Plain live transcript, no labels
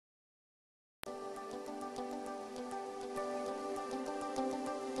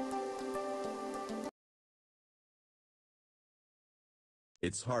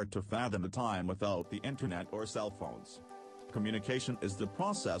It's hard to fathom a time without the internet or cell phones. Communication is the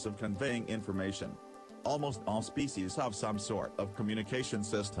process of conveying information. Almost all species have some sort of communication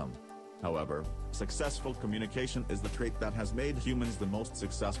system. However, successful communication is the trait that has made humans the most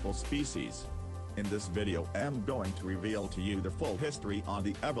successful species. In this video I'm going to reveal to you the full history on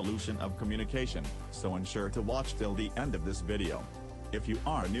the evolution of communication, so ensure to watch till the end of this video. If you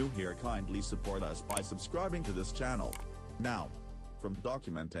are new here, kindly support us by subscribing to this channel. Now, from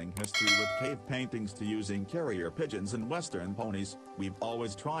documenting history with cave paintings to using carrier pigeons and western ponies, we've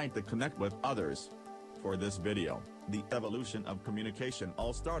always tried to connect with others. For this video, the evolution of communication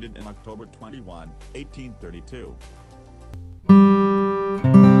all started in October 21, 1832.